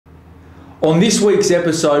On this week's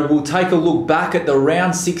episode, we'll take a look back at the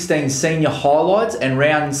Round 16 Senior highlights and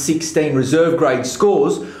Round 16 Reserve Grade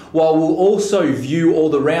scores, while we'll also view all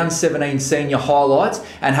the Round 17 Senior highlights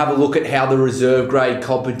and have a look at how the Reserve Grade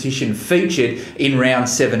competition featured in Round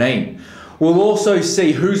 17. We'll also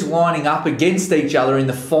see who's lining up against each other in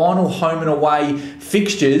the final home and away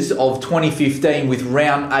fixtures of 2015 with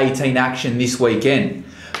Round 18 action this weekend.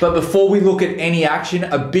 But before we look at any action,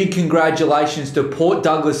 a big congratulations to Port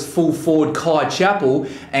Douglas full forward Chapple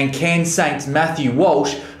and Cairns Saints Matthew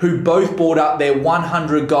Walsh, who both brought up their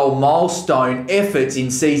 100-goal milestone efforts in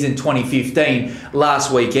season 2015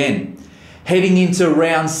 last weekend. Heading into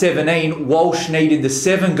round 17, Walsh needed the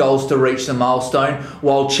 7 goals to reach the milestone,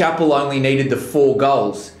 while Chapple only needed the 4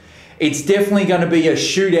 goals. It's definitely going to be a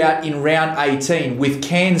shootout in round 18, with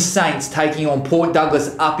Cairns Saints taking on Port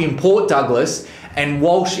Douglas up in Port Douglas, and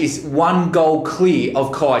Walsh is 1 goal clear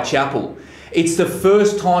of Chapple. It's the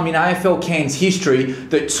first time in AFL Cairns history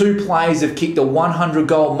that 2 players have kicked a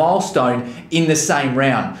 100-goal milestone in the same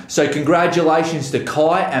round. So congratulations to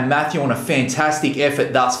Kai and Matthew on a fantastic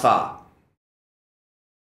effort thus far.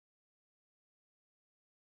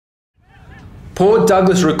 Port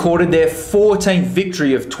Douglas recorded their 14th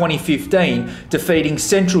victory of 2015, defeating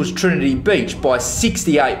Central's Trinity Beach by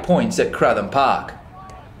 68 points at Cratham Park.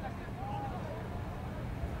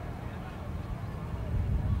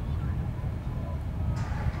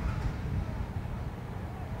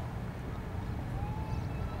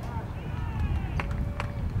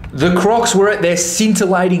 The Crocs were at their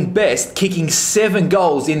scintillating best, kicking 7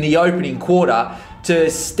 goals in the opening quarter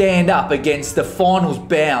to stand up against the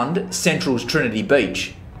finals-bound Central's Trinity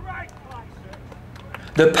Beach.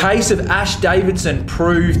 The pace of Ash Davidson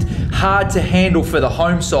proved hard to handle for the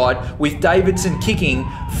home side, with Davidson kicking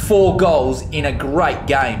 4 goals in a great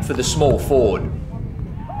game for the small forward.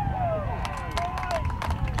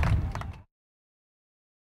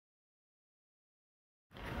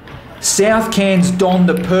 South Cairns donned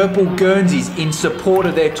the purple Guernseys in support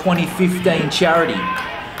of their 2015 charity.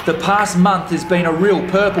 The past month has been a real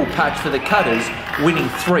purple patch for the Cutters, winning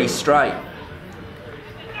 3 straight.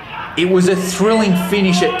 It was a thrilling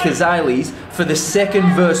finish at Kazali's for the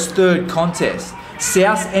 2nd versus 3rd contest.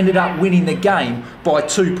 South ended up winning the game by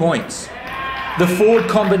 2 points. The forward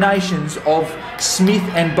combinations of Smith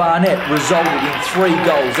and Barnett resulted in 3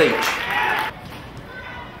 goals each.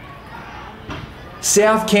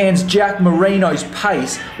 South Cairns' Jack Marino's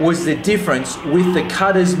pace was the difference, with the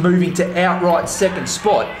Cutters moving to outright 2nd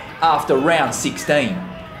spot after round 16.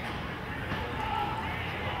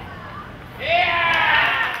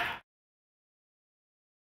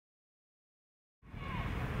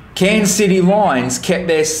 Cairns City Lions kept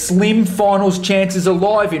their slim finals chances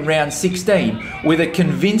alive in round 16 with a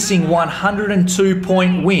convincing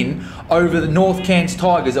 102-point win over the North Cairns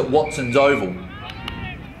Tigers at Watson's Oval.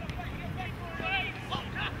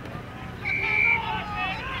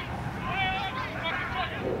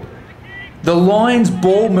 The Lions'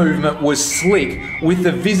 ball movement was slick, with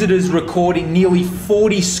the visitors recording nearly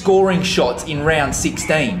 40 scoring shots in round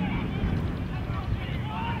 16.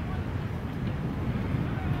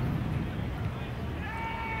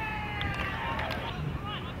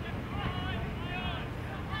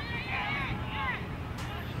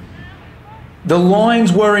 The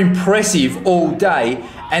Lions were impressive all day,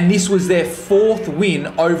 and this was their 4th win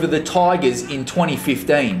over the Tigers in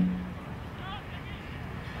 2015.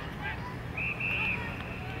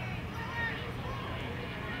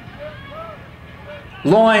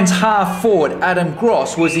 Lions half forward Adam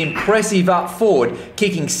Gross was impressive up forward,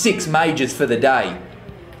 kicking 6 majors for the day.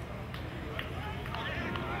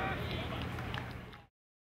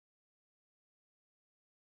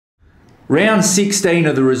 Round 16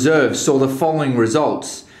 of the reserve saw the following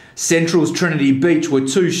results. Central's Trinity Beach were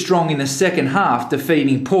too strong in the second half,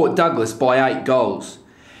 defeating Port Douglas by 8 goals.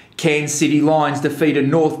 Cairns City Lions defeated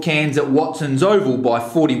North Cairns at Watson's Oval by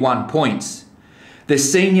 41 points. The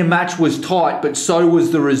senior match was tight, but so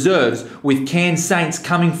was the reserves, with Cairns Saints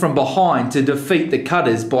coming from behind to defeat the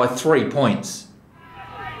Cutters by 3 points.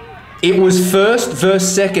 It was first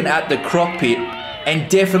versus second at the Croc Pit, and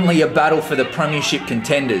definitely a battle for the premiership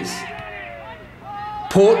contenders.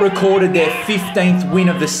 Port recorded their 15th win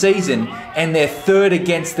of the season and their 3rd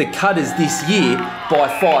against the Cutters this year by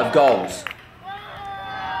 5 goals.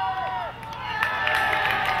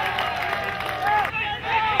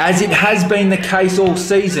 As it has been the case all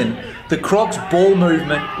season, the Crocs' ball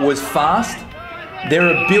movement was fast,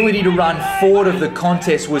 their ability to run forward of the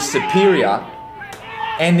contest was superior,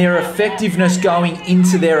 and their effectiveness going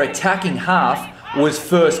into their attacking half was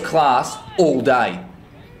first class all day.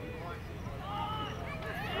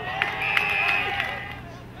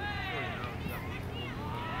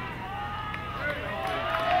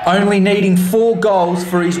 Only needing 4 goals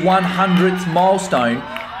for his 100th milestone,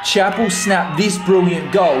 Chapple snapped this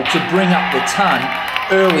brilliant goal to bring up the ton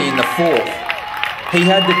early in the 4th. He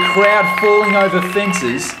had the crowd falling over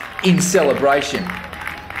fences in celebration.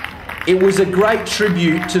 It was a great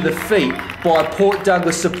tribute to the feat by Port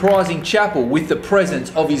Douglas surprising Chapple with the presence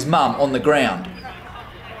of his mum on the ground.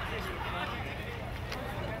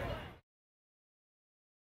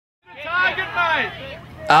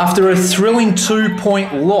 After a thrilling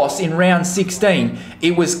 2-point loss in round 16,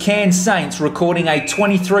 it was Cairns Saints recording a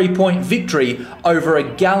 23-point victory over a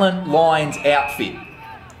gallant Lions outfit.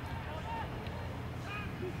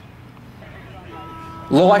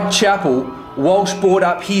 Like Chapple, Walsh brought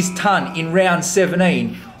up his ton in round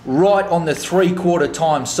 17, right on the 3/4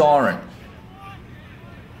 time siren.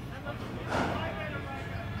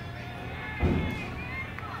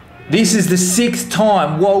 This is the 6th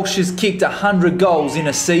time Walsh has kicked 100 goals in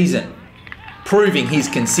a season, proving his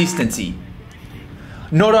consistency.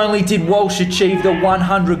 Not only did Walsh achieve the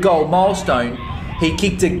 100-goal milestone, he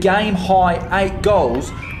kicked a game-high 8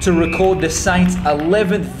 goals to record the Saints'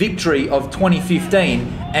 11th victory of 2015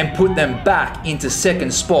 and put them back into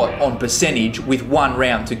 2nd spot on percentage with 1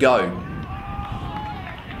 round to go.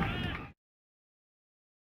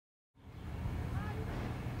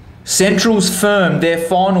 Centrals firmed their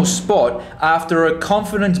final spot after a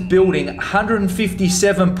confidence-building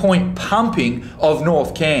 157-point pumping of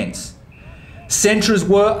North Cairns. Centrals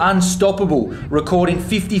were unstoppable, recording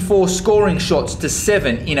 54 scoring shots to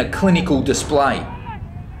 7 in a clinical display.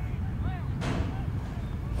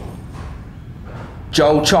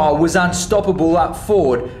 Joel Child was unstoppable up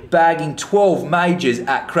forward, bagging 12 majors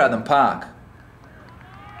at Cratham Park.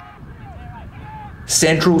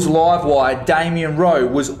 Central's livewire Damien Rowe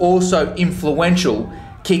was also influential,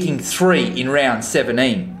 kicking 3 in round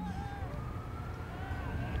 17.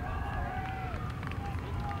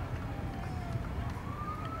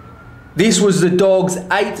 This was the Dogs'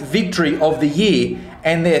 8th victory of the year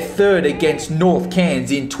and their 3rd against North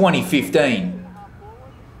Cairns in 2015.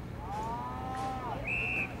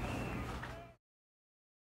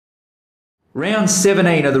 Round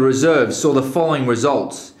 17 of the reserves saw the following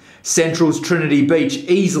results. Central's Trinity Beach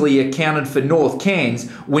easily accounted for North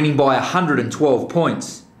Cairns, winning by 112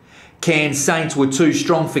 points. Cairns Saints were too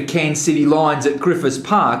strong for Cairns City Lions at Griffiths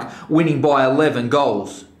Park, winning by 11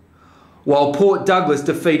 goals. While Port Douglas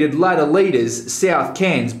defeated ladder leaders South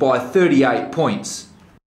Cairns by 38 points.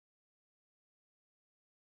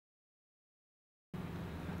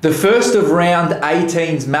 The first of round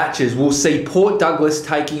 18's matches will see Port Douglas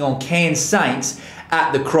taking on Cairns Saints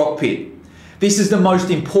at the Croc Pit. This is the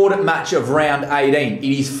most important match of round 18. It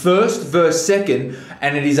is 1st versus 2nd,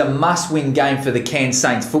 and it is a must-win game for the Cairns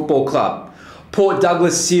Saints Football Club. Port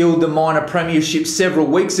Douglas sealed the minor premiership several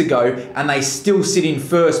weeks ago, and they still sit in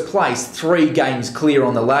 1st place, 3 games clear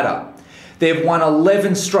on the ladder. They've won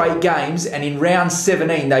 11 straight games, and in round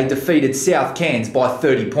 17 they defeated South Cairns by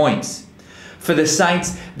 30 points. For the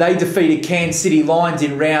Saints, they defeated Cairns City Lions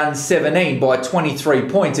in round 17 by 23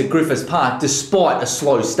 points at Griffiths Park despite a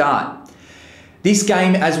slow start. This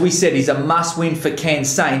game, as we said, is a must-win for Cairns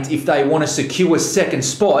Saints if they want to secure 2nd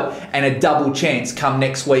spot and a double chance come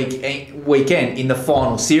next weekend in the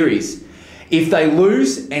final series. If they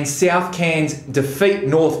lose and South Cairns defeat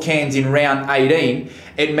North Cairns in round 18,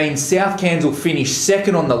 it means South Cairns will finish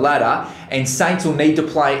 2nd on the ladder and Saints will need to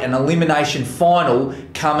play an elimination final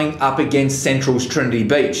coming up against Central's Trinity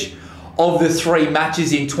Beach. Of the 3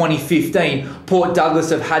 matches in 2015, Port Douglas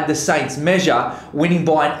have had the Saints measure, winning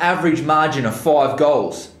by an average margin of 5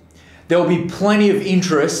 goals. There will be plenty of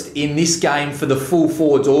interest in this game for the full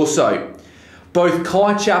forwards also. Both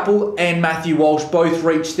Kai Chapple and Matthew Walsh both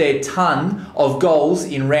reached their ton of goals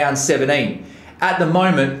in round 17. At the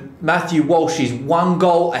moment, Matthew Walsh is 1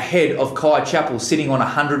 goal ahead of Kai Chapple, sitting on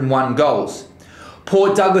 101 goals.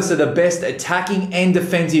 Port Douglas are the best attacking and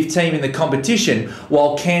defensive team in the competition,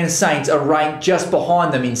 while Cairns Saints are ranked just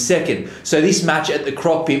behind them in 2nd. So this match at the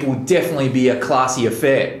Croc Pit will definitely be a classy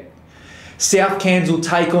affair. South Cairns will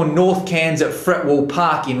take on North Cairns at Fretwell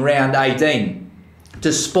Park in round 18.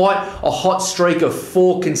 Despite a hot streak of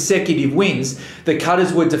 4 consecutive wins, the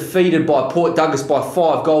Cutters were defeated by Port Douglas by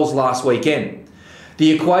 5 goals last weekend.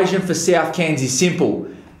 The equation for South Cairns is simple.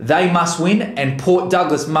 They must win and Port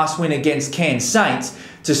Douglas must win against Cairns Saints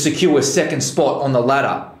to secure a 2nd spot on the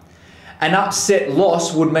ladder. An upset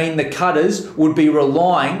loss would mean the Cutters would be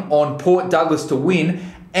relying on Port Douglas to win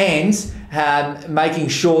and making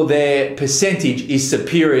sure their percentage is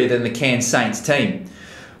superior than the Cairns Saints team.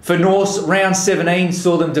 For Norths, round 17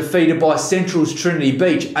 saw them defeated by Central's Trinity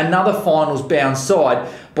Beach, another finals bound side,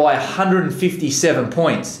 by 157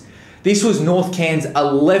 points. This was North Cairns'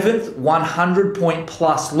 11th 100-point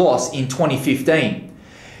plus loss in 2015.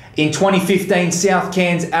 In 2015, South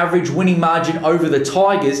Cairns' average winning margin over the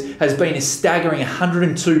Tigers has been a staggering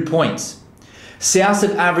 102 points. South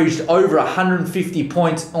have averaged over 150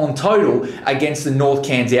 points on total against the North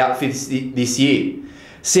Cairns outfits this year.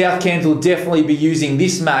 South Cairns will definitely be using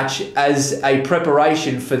this match as a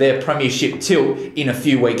preparation for their premiership tilt in a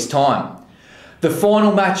few weeks' time. The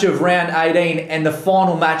final match of round 18 and the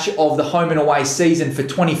final match of the home and away season for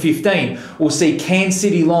 2015 will see Cairns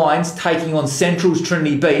City Lions taking on Central's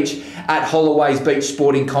Trinity Beach at Holloway's Beach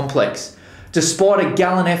Sporting Complex. Despite a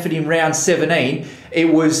gallant effort in round 17,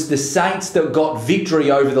 it was the Saints that got victory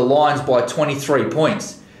over the Lions by 23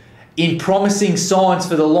 points. In promising signs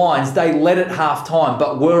for the Lions, they led at half-time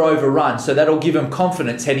but were overrun, so that'll give them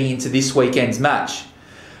confidence heading into this weekend's match.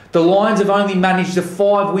 The Lions have only managed to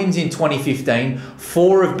 5 wins in 2015.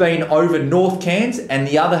 4 have been over North Cairns and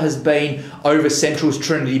the other has been over Central's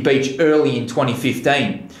Trinity Beach early in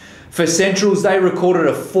 2015. For Centrals, they recorded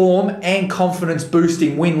a form and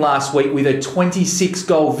confidence-boosting win last week with a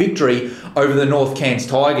 26-goal victory over the North Cairns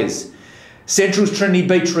Tigers. Central's Trinity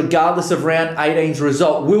Beach, regardless of round 18's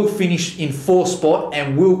result, will finish in 4th spot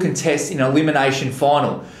and will contest an elimination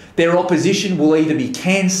final. Their opposition will either be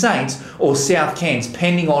Cairns Saints or South Cairns,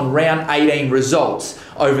 pending on round 18 results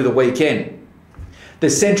over the weekend. The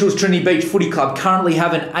Central's Trinity Beach Footy Club currently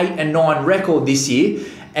have an 8-9 record this year,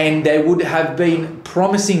 and there would have been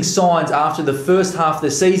promising signs after the first half of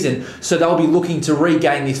the season, so they'll be looking to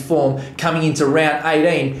regain this form coming into round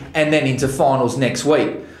 18 and then into finals next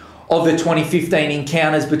week. Of the 2015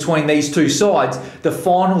 encounters between these two sides, the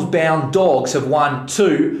finals-bound Dogs have won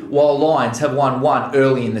 2, while Lions have won 1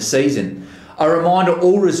 early in the season. A reminder,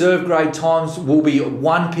 all reserve grade times will be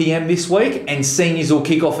 1 p.m. this week and seniors will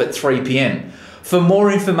kick off at 3 p.m. For more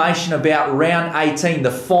information about round 18,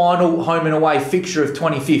 the final home and away fixture of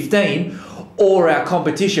 2015, or our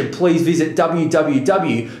competition, please visit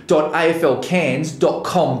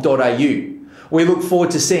www.aflcairns.com.au. We look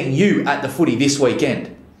forward to seeing you at the footy this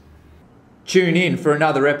weekend. Tune in for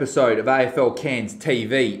another episode of AFL Cairns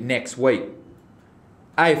TV next week.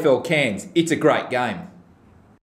 AFL Cairns, it's a great game.